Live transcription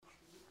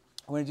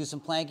We're going to do some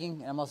planking,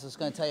 and I'm also just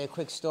going to tell you a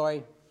quick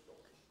story.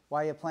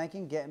 While you're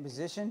planking, get in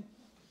position.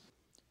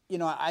 You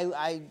know,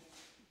 I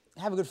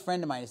have a good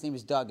friend of mine. His name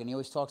is Doug, and he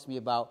always talks to me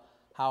about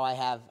how I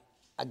have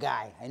a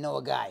guy. I know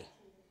a guy.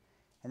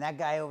 And that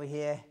guy over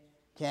here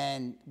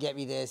can get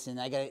me this, and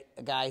I got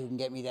a guy who can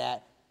get me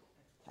that.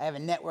 I have a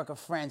network of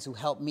friends who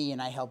help me,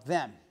 and I help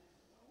them.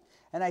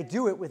 And I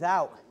do it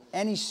without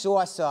any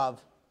source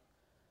of,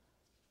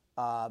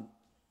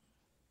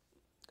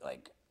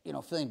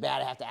 feeling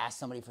bad I have to ask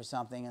somebody for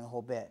something and the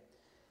whole bit.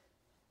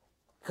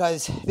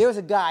 Because there was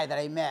a guy that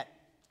I met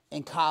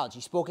in college.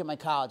 He spoke at my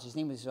college. His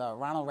name was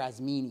Ronald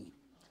Razmini.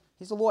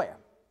 He's a lawyer.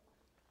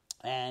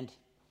 And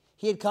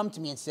he had come to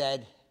me and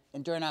said,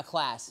 and during our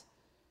class,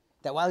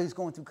 that while he was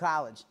going through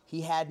college,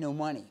 he had no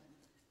money.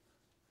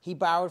 He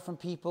borrowed from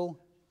people.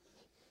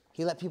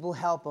 He let people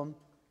help him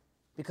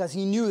because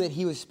he knew that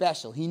he was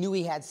special. He knew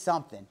he had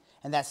something,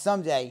 and that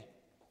someday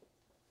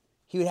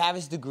he would have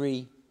his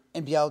degree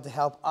and be able to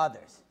help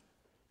others.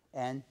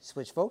 And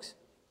switch, folks,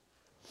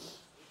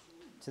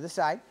 to the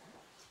side.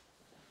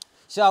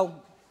 So,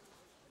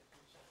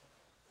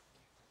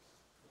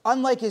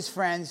 unlike his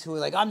friends who were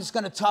like, I'm just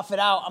going to tough it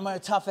out, I'm going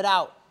to tough it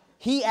out,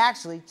 he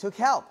actually took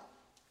help.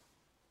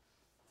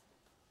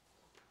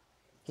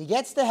 He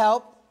gets the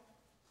help,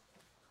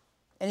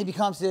 and he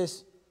becomes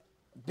this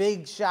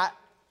big shot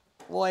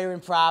lawyer in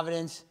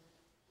Providence,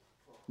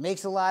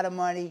 makes a lot of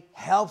money,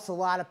 helps a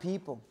lot of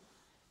people.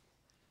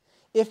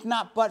 If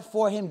not but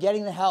for him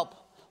getting the help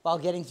while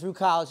getting through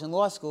college and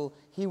law school,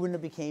 he wouldn't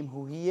have became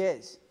who he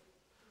is.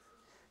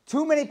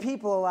 Too many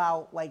people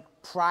allow,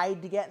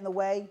 pride to get in the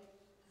way,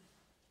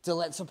 to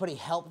let somebody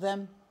help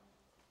them.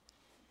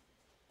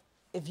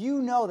 If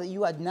you know that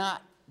you are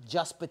not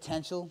just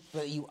potential,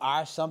 but that you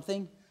are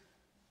something,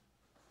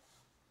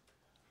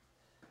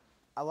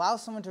 allow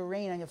someone to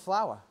rain on your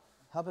flower.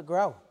 Help it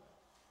grow.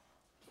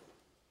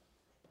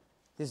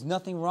 There's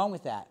nothing wrong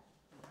with that.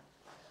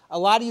 A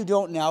lot of you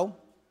don't know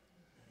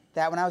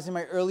that when I was in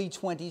my early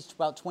 20s,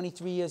 about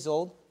 23 years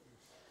old,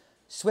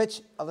 switch,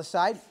 other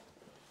side,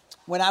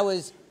 when I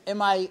was in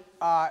my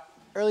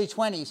early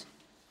 20s,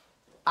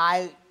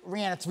 I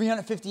ran a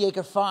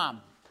 350-acre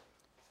farm.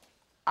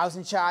 I was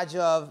in charge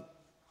of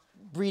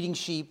breeding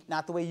sheep,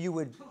 not the way you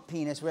would,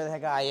 penis, where the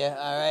heck are you,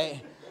 all right?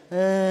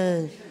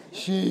 Hey,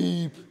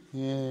 sheep,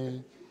 yeah.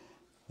 You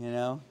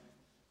know,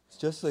 it's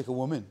just like a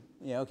woman.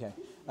 Yeah, okay.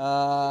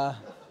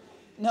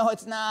 No,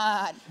 it's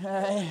not, all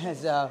right?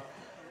 So,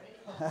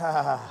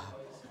 all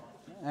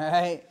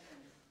right.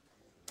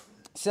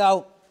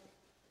 So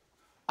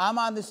I'm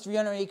on this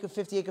 300-acre,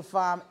 50-acre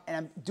farm, and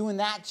I'm doing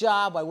that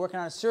job while working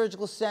on a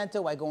surgical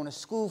center, while going to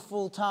school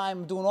full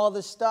time, I'm doing all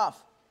this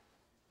stuff.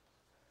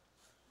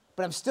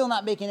 But I'm still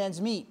not making ends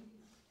meet.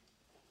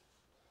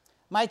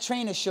 My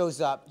trainer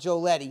shows up, Joe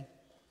Letty,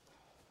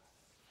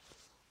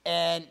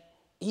 and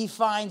he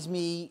finds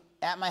me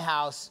at my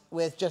house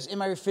with just in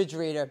my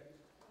refrigerator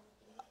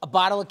a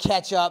bottle of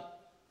ketchup,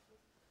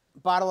 a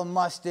bottle of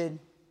mustard,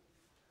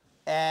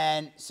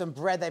 and some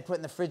bread that I put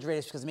in the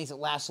refrigerator because it makes it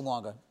last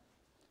longer.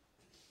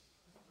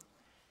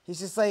 He's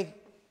just like,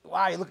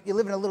 wow, you're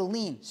living a little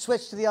lean.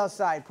 Switch to the other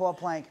side, Paul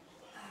Plank.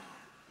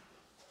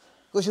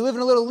 He goes, you're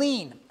living a little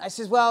lean. I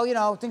says,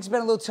 well, things have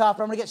been a little tough,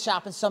 but I'm going to get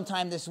shopping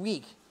sometime this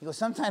week. He goes,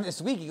 sometime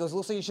this week? He goes,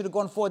 looks like you should have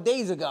gone 4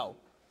 days ago.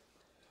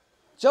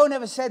 Joe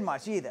never said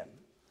much either.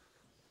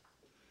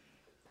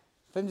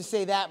 For him to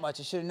say that much,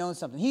 I should have known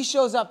something. He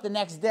shows up the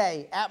next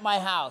day at my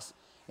house,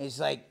 and he's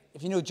like,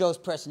 if you knew Joe's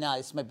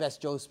personality, this is my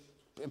best Joe's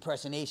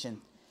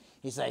impersonation.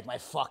 He's like, my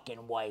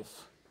fucking wife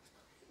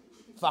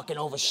fucking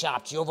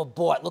overshopped. You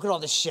overbought. Look at all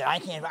this shit. I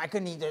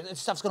couldn't eat. This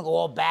stuff's going to go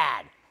all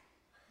bad.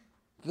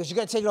 He goes, you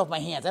got to take it off my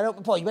hands.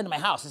 Paul, you've been to my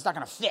house. It's not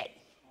going to fit.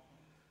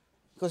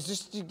 He goes,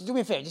 just do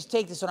me a favor. Just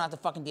take this so I don't have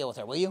to fucking deal with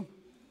her, will you?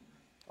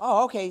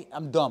 Oh, okay.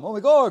 I'm dumb. Oh,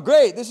 my God,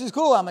 great. This is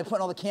cool. I'm like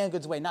putting all the canned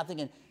goods away, not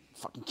thinking,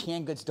 fucking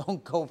canned goods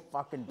don't go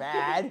fucking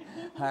bad.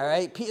 All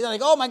right? They're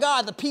like, oh, my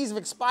God, the peas have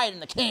expired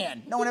in the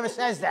can. No one ever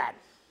says that.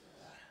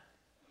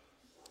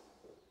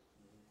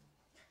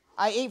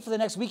 I ate for the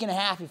next week and a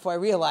half before I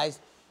realized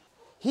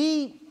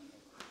he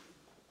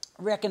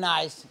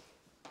recognized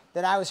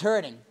that I was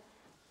hurting,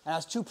 and I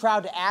was too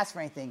proud to ask for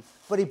anything,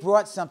 but he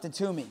brought something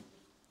to me.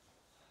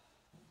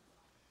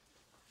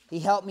 He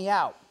helped me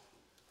out.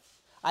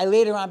 I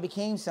later on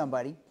became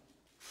somebody,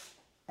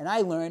 and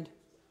I learned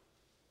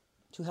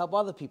to help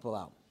other people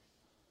out.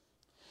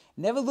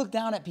 Never look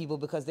down at people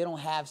because they don't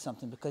have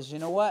something, because you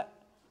know what?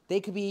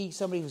 They could be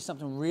somebody who's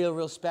something real,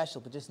 real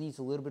special, but just needs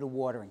a little bit of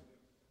watering.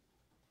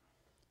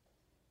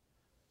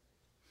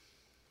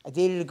 I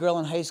dated a girl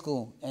in high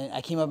school, and I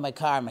came up in my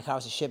car, and my car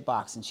was a shit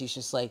box, and she's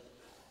just like,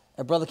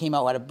 her brother came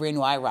out with a brand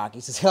new IROC.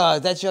 He says, oh,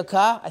 that's your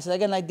car? I said, I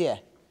got an idea.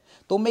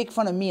 Don't make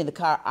fun of me and the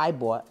car I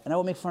bought, and I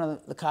won't make fun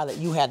of the car that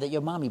you had that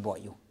your mommy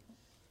bought you.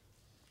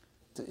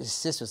 His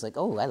sister was like,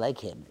 oh, I like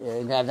him,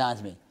 and grabbed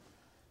onto me.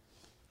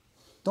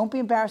 Don't be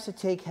embarrassed to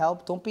take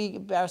help. Don't be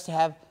embarrassed to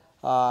have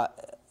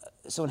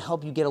someone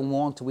help you get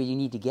along to where you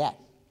need to get.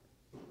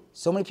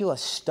 So many people are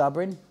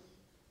stubborn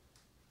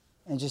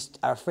and just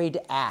are afraid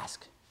to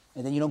ask.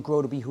 and then you don't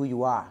grow to be who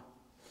you are.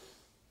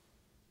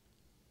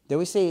 They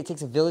always say it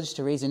takes a village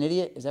to raise an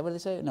idiot. Is that what they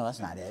say? No, that's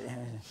not it.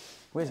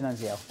 Where's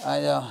Nunzio? I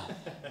know.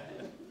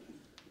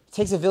 It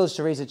takes a village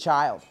to raise a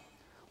child.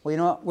 Well, you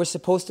know what? We're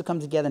supposed to come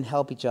together and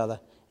help each other.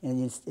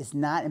 And it's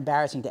not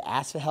embarrassing to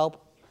ask for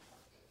help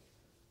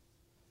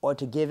or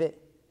to give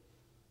it.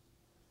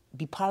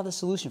 Be part of the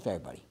solution for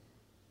everybody.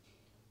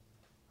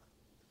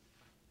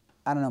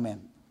 I don't know,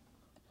 man.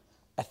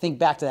 I think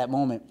back to that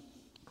moment.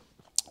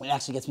 It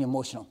actually gets me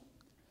emotional.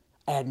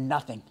 I had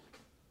nothing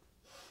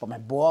but my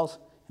balls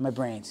and my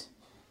brains.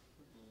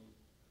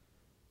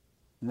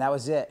 And that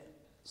was it.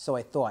 So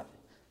I thought.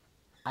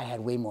 I had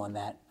way more than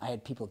that. I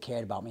had people who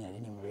cared about me and I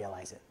didn't even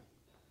realize it.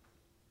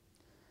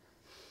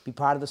 Be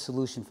part of the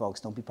solution, folks.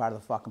 Don't be part of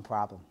the fucking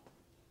problem.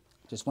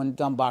 Just one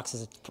dumb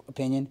box's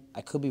opinion.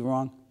 I could be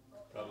wrong.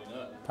 Probably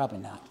not. Probably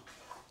not.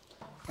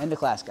 End of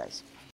class, guys.